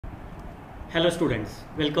Hello students,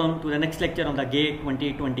 welcome to the next lecture on the GATE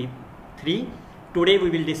 2023. Today we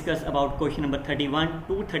will discuss about question number 31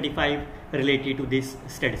 to 35 related to this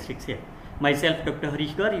statistics here. Myself Dr.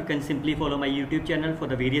 Harish Garg. You can simply follow my YouTube channel for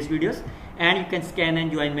the various videos, and you can scan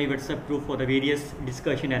and join my WhatsApp group for the various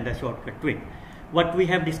discussion and the shortcut tweak. What we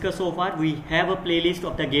have discussed so far, we have a playlist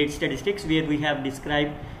of the GATE statistics where we have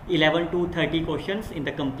described 11 to 30 questions in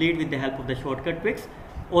the complete with the help of the shortcut tweaks.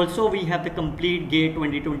 Also, we have the complete GATE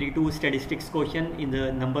 2022 statistics question in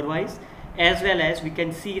the number wise, as well as we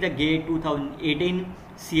can see the GATE 2018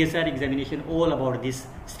 CSR examination all about this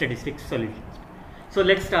statistics solutions. So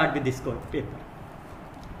let's start with this paper.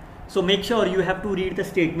 So make sure you have to read the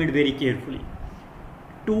statement very carefully.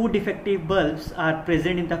 Two defective bulbs are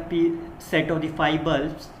present in the set of the 5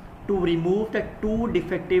 bulbs. To remove the 2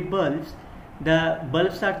 defective bulbs, the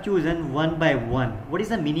bulbs are chosen one by one. What is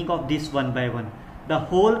the meaning of this one by one? The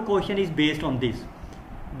whole question is based on this.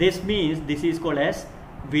 This means this is called as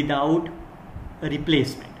without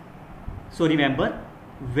replacement. So remember,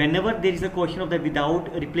 whenever there is a question of the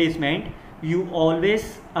without replacement, you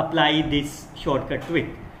always apply this shortcut tweak.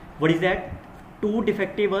 What is that? 2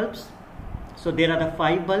 defective bulbs. So there are the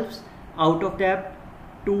 5 bulbs. Out of that,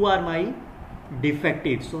 2 are my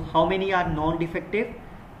defective. So how many are non-defective?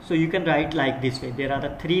 So you can write like this way. There are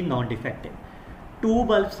the 3 non-defective. 2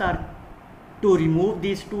 bulbs are. To remove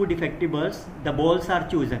these 2 defective bulbs, the balls are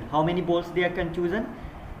chosen. How many balls they are chosen?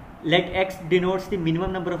 Let X denotes the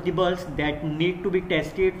minimum number of the bulbs that need to be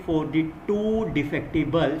tested for the 2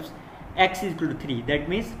 defective bulbs. X is equal to 3. That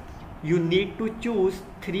means you need to choose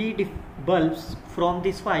 3 bulbs from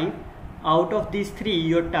these 5. Out of these 3,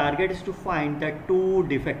 your target is to find the 2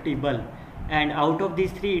 defective bulb. And out of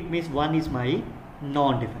these 3, it means 1 is my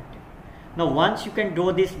non-defective. Now once you can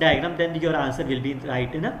draw this diagram, then your answer will be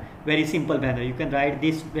right in a very simple manner. You can write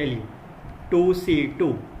this value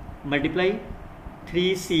 2C2 multiply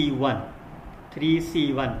 3C1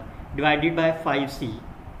 divided by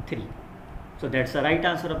 5C3. So that's the right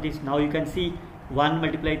answer of this. Now you can see 1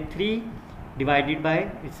 multiplied 3 divided by,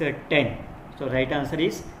 it's a 10. So right answer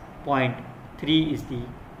is 0.3 is the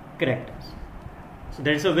correct answer. So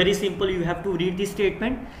that is a very simple. You have to read this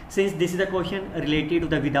statement since this is a question related to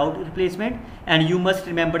the without replacement, and you must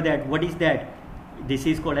remember that what is that? This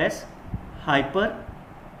is called as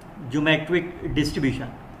hypergeometric distribution.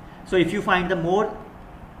 So if you find the more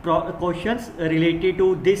questions related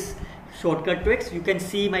to this shortcut tricks, you can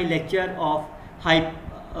see my lecture of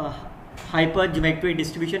hypergeometric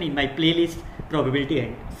distribution in my playlist probability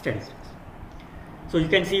and statistics. So you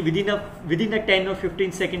can see within the 10 or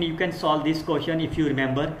 15 seconds you can solve this question if you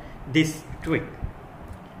remember this trick.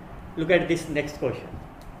 Look at this next question.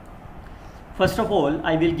 First of all,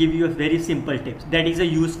 I will give you a very simple tips that is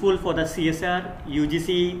useful for the CSR,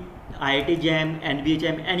 UGC, IIT JAM, NBA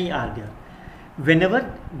JAM, any are there.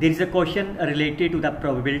 Whenever there is a question related to the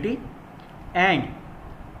probability, and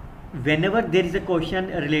whenever there is a question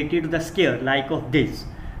related to the scale like of this,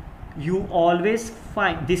 you always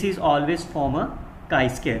find this is always form a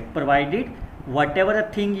chi-square, provided whatever the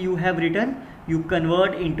thing you have written you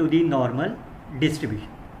convert into the normal distribution.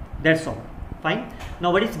 That's all. Fine.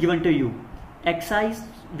 Now what is given to you? Xi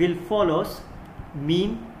will follows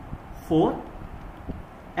mean 4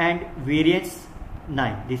 and variance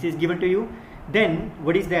 9. This is given to you. Then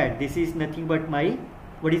what is that? This is nothing but my,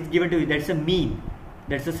 what is given to you? That's a mean.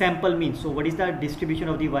 That's a sample mean. So what is the distribution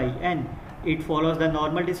of the yn? It follows the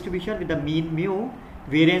normal distribution with the mean mu.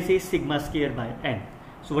 Variance is sigma square by n.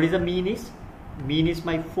 So what is the mean is? Mean is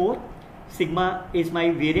my 4. Sigma is my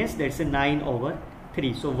variance. That's a 9 over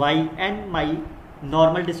 3. So yn my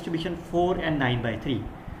normal distribution 4 and 9 by 3.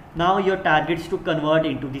 Now your target is to convert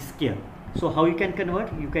into the scale. So how you can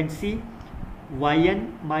convert? You can see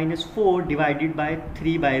yn minus 4 divided by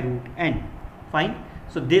 3 by root n. Fine.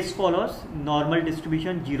 So this follows normal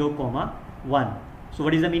distribution 0, 1. So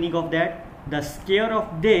what is the meaning of that? The square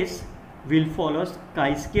of this will follow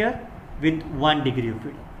chi-square with 1 degree of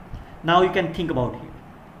freedom. Now you can think about here.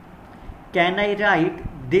 Can I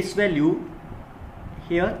write this value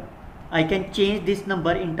here? I can change this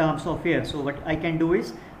number in terms of here. So what I can do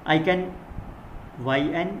is I can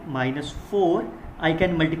yn minus 4 I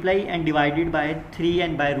can multiply and divide it by 3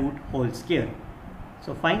 and by root whole square.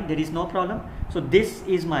 So fine, there is no problem. So this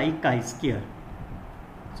is my chi-square.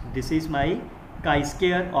 So this is my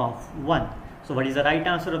chi-square of 1. So what is the right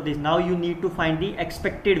answer of this? Now you need to find the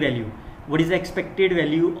expected value. What is the expected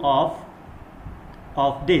value of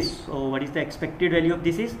this? So what is the expected value of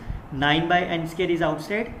this is 9 by n square is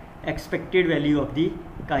outside. Expected value of the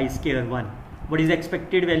chi-square 1. What is the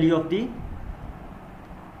expected value of the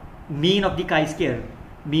mean of the chi-square?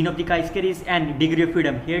 Mean of the chi-square is n. Degree of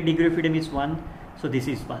freedom, here degree of freedom is 1, so this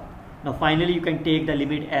is 1. Now finally you can take the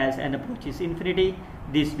limit as n approaches infinity,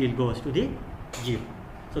 this will goes to the 0.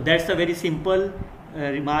 So that's a very simple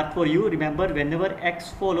remark for you. Remember, whenever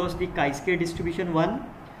x follows the chi-square distribution 1,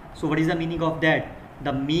 so what is the meaning of that?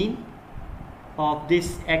 The mean of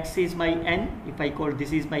this x is my n. If I call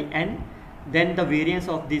this is my n, then the variance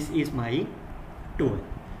of this is my 2.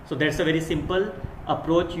 So that's a very simple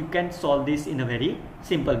approach. You can solve this in a very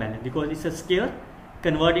simple manner because it's a square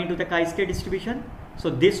converting to the chi-square distribution. So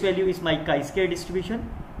this value is my chi-square distribution,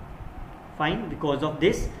 fine, because of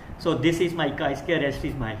this. So this is my chi-square, rest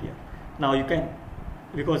is my here. Now you can,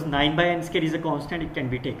 because 9 by n square is a constant, it can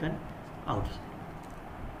be taken out.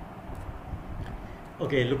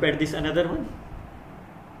 Okay, look at this another one.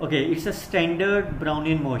 Okay, it's a standard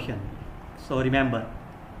Brownian motion. So remember,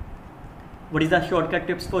 what is the shortcut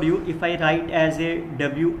tips for you? If I write as a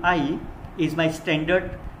Wi is my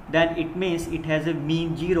standard, then it means it has a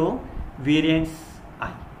mean 0, variance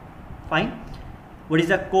I. Fine. What is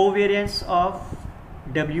the covariance of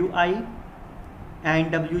Wi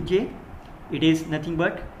and Wj? It is nothing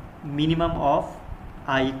but minimum of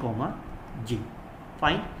I comma j.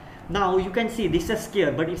 Fine. Now you can see this is a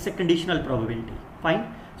square, but it's a conditional probability.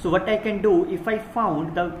 Fine. So what I can do, if I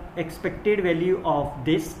found the expected value of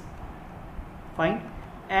this, fine,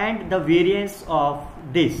 and the variance of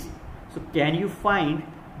this, so can you find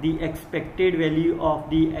the expected value of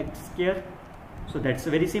the x square? So that's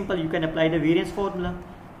very simple. You can apply the variance formula,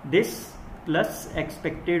 this plus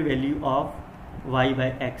expected value of y by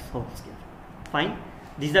x whole square. Fine.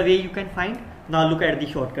 This is the way you can find. Now look at the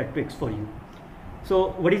shortcut tricks for you.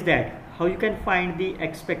 So what is that? How you can find the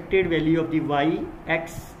expected value of the y,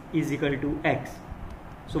 x is equal to x.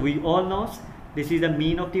 So we all know this is the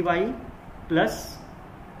mean of the y plus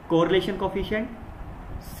correlation coefficient,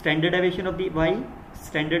 standard deviation of the y,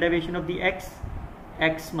 standard deviation of the x,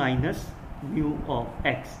 x minus mu of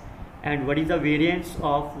x. And what is the variance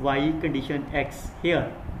of y condition x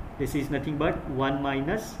here? This is nothing but 1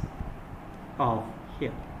 minus of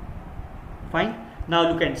here. Fine.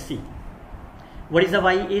 Now look and see. What is the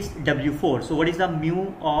y is W4. So what is the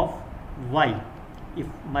mu of y? If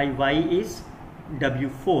my y is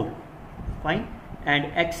W4, fine,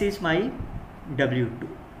 and x is my W2.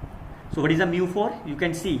 So what is the mu for? You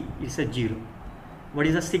can see it's a 0. What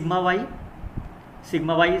is the sigma y?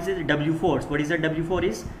 Sigma y is W4. So what is the W4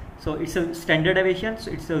 is? So it's a standard deviation,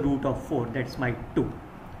 so it's a root of 4. That's my 2.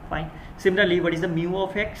 Fine. Similarly, what is the mu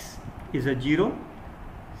of x? Is a 0.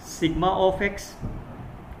 Sigma of x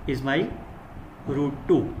is my root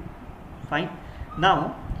 2. Fine.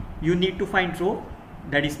 Now you need to find rho,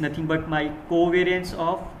 that is nothing but my covariance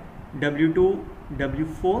of W2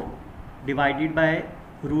 W4 divided by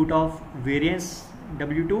root of variance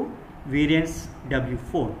W2 variance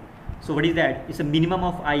W4. So what is that? It's a minimum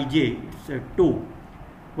of ij, it's a 2.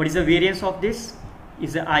 What is the variance of this?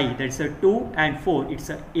 Is a I, that's a 2, and 4, it's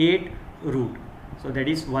a 8 root. So that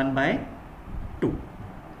is 1 by 2.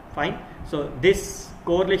 Fine. So this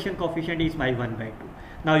correlation coefficient is my 1 by 2.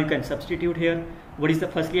 Now you can substitute here. What is the,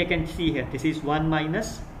 firstly I can see here, this is 1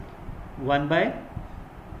 minus 1 by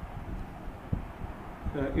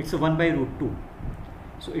it's a 1 by root 2.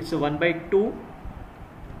 So it's a 1 by 2.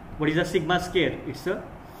 What is the sigma square? It's a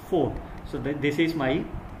 4. So this is my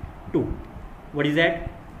 2. What is that?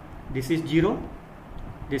 This is 0.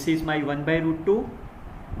 This is my 1 by root 2.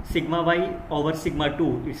 Sigma y over sigma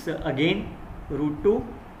 2. It's again root 2.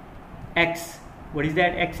 X. What is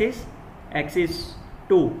that? X is? X is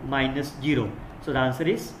 2 minus 0. So the answer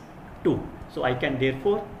is 2. So I can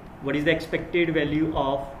therefore, what is the expected value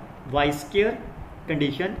of y square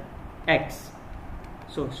condition x?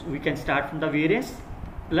 So we can start from the variance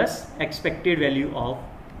plus expected value of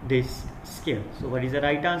this square. So what is the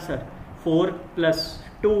right answer? 4 plus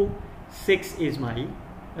 2, 6 is my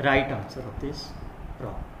right answer of this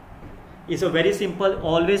problem. It's a very simple.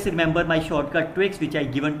 Always remember my shortcut tricks which I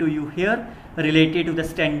given to you here related to the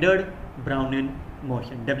standard Brownian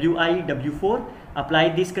motion. Wi, W4, apply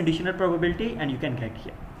this conditional probability and you can get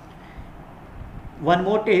here. One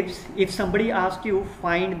more tips, if somebody asks you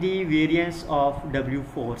find the variance of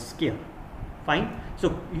W4 square, fine.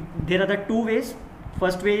 So there are the two ways.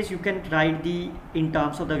 First way is you can write the in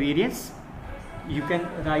terms of the variance. You can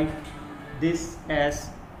write this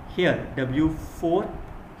as here W4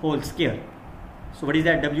 whole square. So what is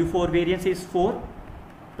that? W4 variance is 4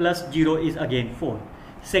 plus 0 is again 4.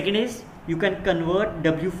 Second is you can convert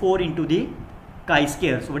W4 into the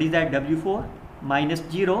chi-square. So what is that? W4 minus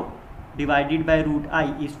 0 divided by root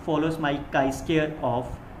I is follows my chi-square of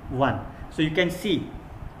 1. So you can see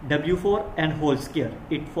W4 and whole square.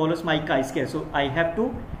 It follows my chi-square. So I have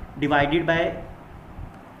to divide it by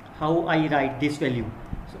how I write this value.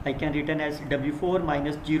 So I can written as W4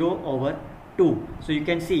 minus 0 over 2. So you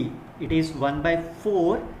can see it is 1 by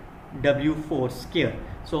 4 W4 square.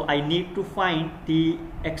 So I need to find the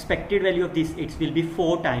expected value of this. It will be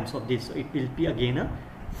 4 times of this. So it will be again a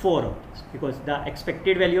 4 of this, because the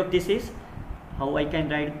expected value of this is, how I can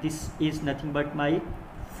write this is nothing but my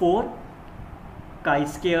 4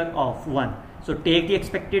 chi-square of 1. So take the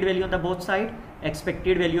expected value on the both side.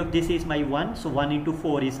 Expected value of this is my 1. So 1 into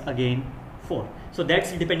 4 is again 4. So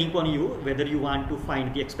that's depending upon you whether you want to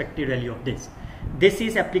find the expected value of this. This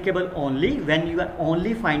is applicable only when you are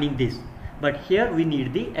only finding this. But here we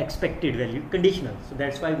need the expected value conditional. So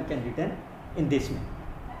that's why we can written in this way.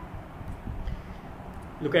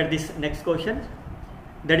 Look at this next question.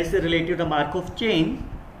 That is related to the Markov chain.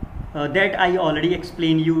 That I already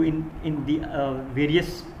explained you in the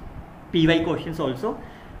various PY questions also.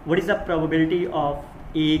 What is the probability of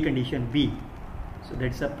A condition B? So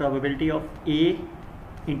that's the probability of A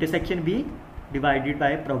intersection B divided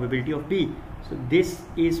by probability of B. So this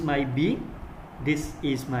is my B, this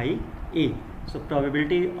is my A. So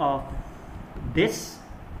probability of this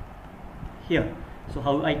here. So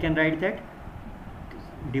how I can write that?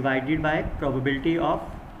 Divided by probability of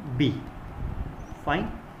B.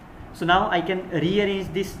 Fine. So now I can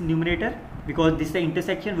rearrange this numerator, because this is the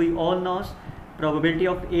intersection. We all know probability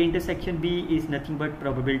of A intersection B is nothing but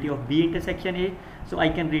probability of B intersection A. So I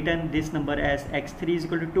can written this number as x3 is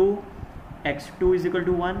equal to 2, x2 is equal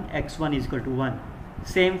to 1, x1 is equal to 1.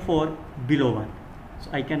 Same for below 1.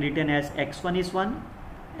 So I can written as x1 is 1,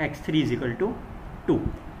 x3 is equal to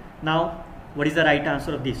 2. Now what is the right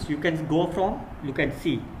answer of this? You can go from, you can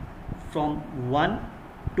see from 1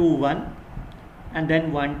 to 1 and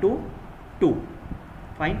then 1 to 2.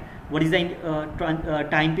 Fine. What is the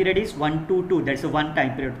time period is 1 to 2. That's a 1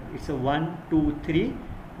 time period. It's a 1 2 3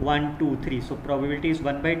 1 2 3. So probability is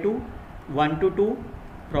 1 by 2. 1 to 2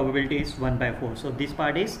 probability is 1 by 4. So this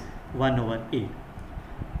part is 1 over 8.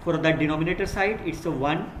 For the denominator side, it's a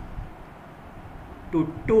 1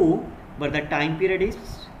 to 2, but the time period is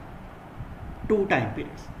 2 time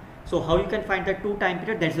periods. So how you can find the 2 time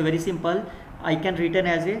period? That's very simple. I can written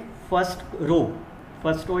as a first row.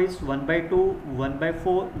 First row is 1 by 2, 1 by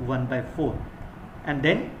 4, 1 by 4. And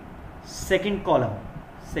then second column.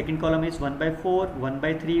 Second column is 1 by 4, 1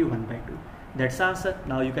 by 3, 1 by 2. That's the answer.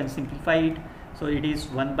 Now you can simplify it. So it is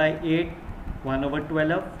 1 by 8, 1 over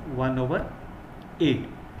 12, 1 over 8.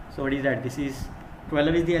 So what is that? This is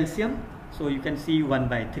 12 is the LCM. So you can see 1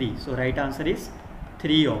 by 3. So right answer is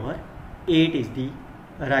 3 over 8 is the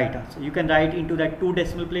right answer. You can write into that 2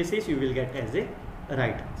 decimal places, you will get as a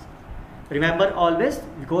right answer. Remember always,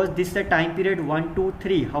 because this is the time period 1 2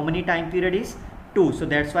 3. How many time period is 2? So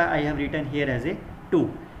that's why I have written here as a 2.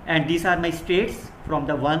 And these are my states. From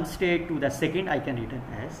the one state to the second, I can written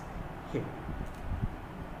as here.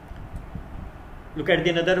 Look at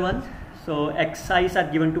the another one. So xi's are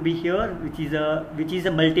given to be here, which is a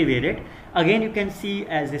multivariate. Again you can see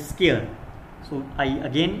as a square. So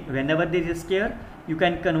whenever there is a square, you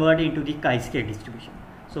can convert into the chi-square distribution.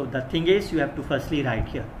 So the thing is, you have to firstly write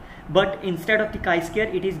here. But instead of the chi-square,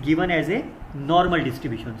 it is given as a normal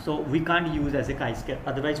distribution. So we can't use as a chi-square.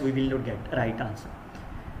 Otherwise, we will not get right answer.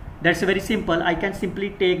 That's very simple. I can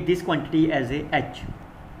simply take this quantity as a h.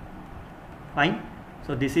 Fine.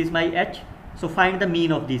 So this is my h. So find the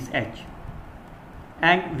mean of this h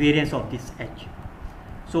and variance of this h.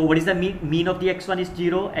 So what is the mean of the x1 is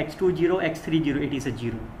 0, x2 0, x3 0. It is a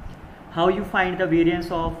 0. How you find the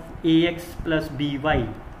variance of ax plus by?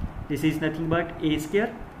 This is nothing but a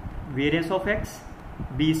square, variance of x,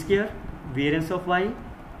 b square, variance of y,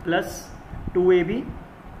 plus 2ab,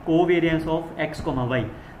 covariance of x comma y.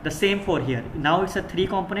 The same for here. Now it's a 3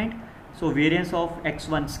 component. So variance of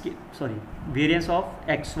variance of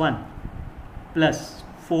x1 plus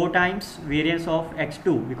 4 times variance of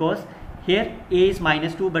x2, because here a is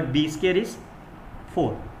minus 2 but b square is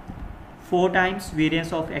 4. 4 times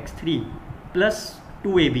variance of x3 plus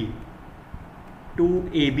 2ab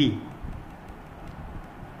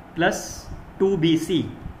plus 2bc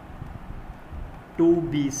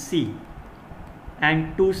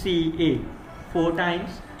and 2ca, 4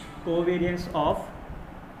 times covariance of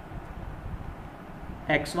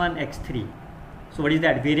x1 x3. So what is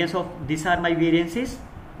that? Variance of, these are my variances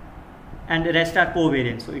and the rest are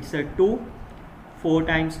covariance. So it's a 2, 4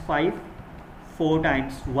 times 5, 4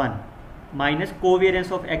 times 1 minus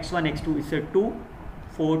covariance of x1 x2 is a 2,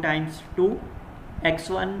 4 times 2,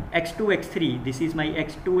 x1 x2 x3, this is my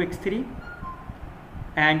x2 x3,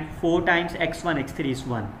 and 4 times x1 x3 is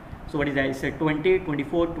 1. So what is that? It's a 20,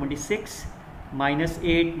 24, 26 minus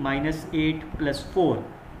 8 plus 4.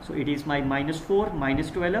 So it is my minus 4 minus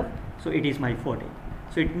 12. So it is my 14.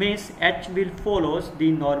 So it means H will follows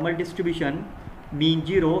the normal distribution, mean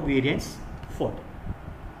 0, variance 14.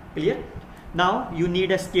 Clear? Now you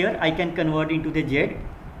need a square. I can convert into the Z.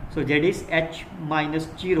 So Z is H minus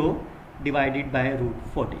 0 divided by root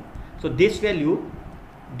 14. So this value,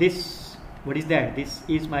 this, what is that? This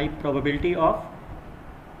is my probability of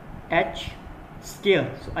H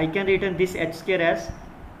square. So I can written this H square as,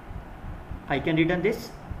 I can written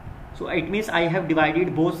this. So it means I have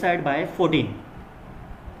divided both sides by 14.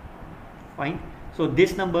 Fine. So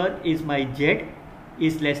this number is my Z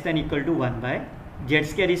is less than equal to 1 by, Z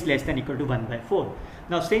square is less than equal to 1 by 4.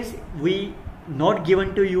 Now since we not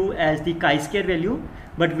given to you as the chi-square value,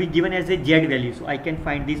 but we given as a Z value, so I can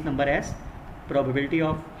find this number as probability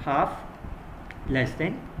of half less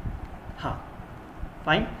than half.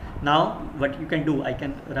 Fine. Now what you can do, I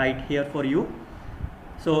can write here for you.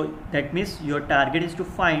 So that means your target is to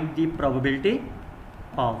find the probability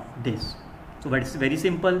of this. So but it's very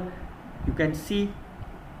simple. You can see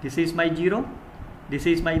this is my 0, this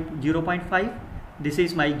is my 0.5, this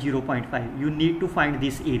is my 0.5. You need to find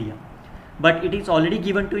this area, but it is already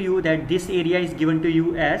given to you that this area is given to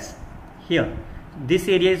you as here. This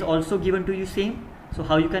area is also given to you same. So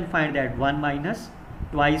how you can find that? 1 minus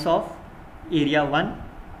twice of area 1,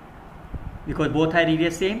 because both are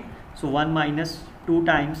area same. So 1 minus 2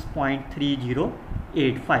 times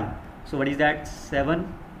 0.3085. So what is that? 7,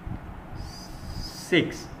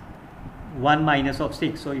 6. 1 minus of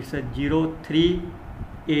 6, so it's a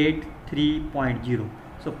 0.383.0.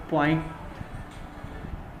 So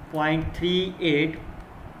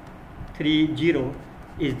 0.3830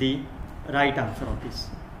 is the right answer of this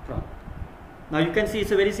problem. Now you can see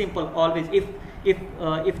it's a very simple. Always if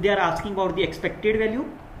they are asking about the expected value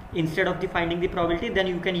instead of the finding the probability, then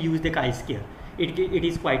you can use the chi-square. It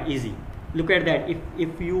is quite easy. Look at that.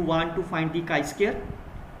 If you want to find the chi-square,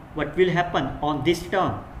 what will happen on this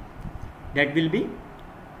term? That will be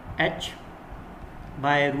H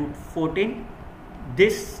by root 14.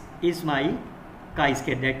 This is my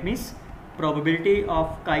chi-square. That means probability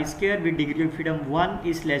of chi-square with degree of freedom 1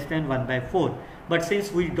 is less than 1 by 4. But since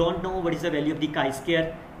we don't know what is the value of the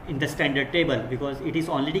chi-square in the standard table, because it is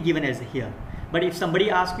already given as here. But if somebody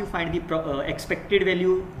asks you find the expected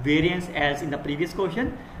value variance as in the previous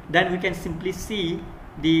question, then we can simply see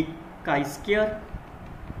the chi-square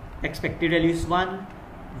expected value is 1,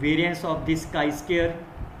 variance of this chi-square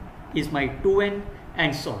is my 2n,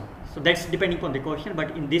 and so on. So that's depending upon the question,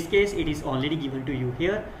 but in this case it is already given to you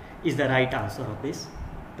here is the right answer of this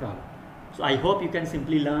problem. So I hope you can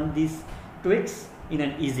simply learn these tricks in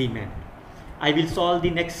an easy manner. I will solve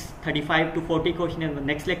the next 35 to 40 questions in the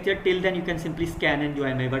next lecture. Till then you can simply scan and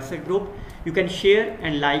join my WhatsApp group. You can share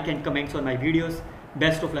and like and comments on my videos.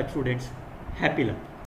 Best of luck students. Happy luck.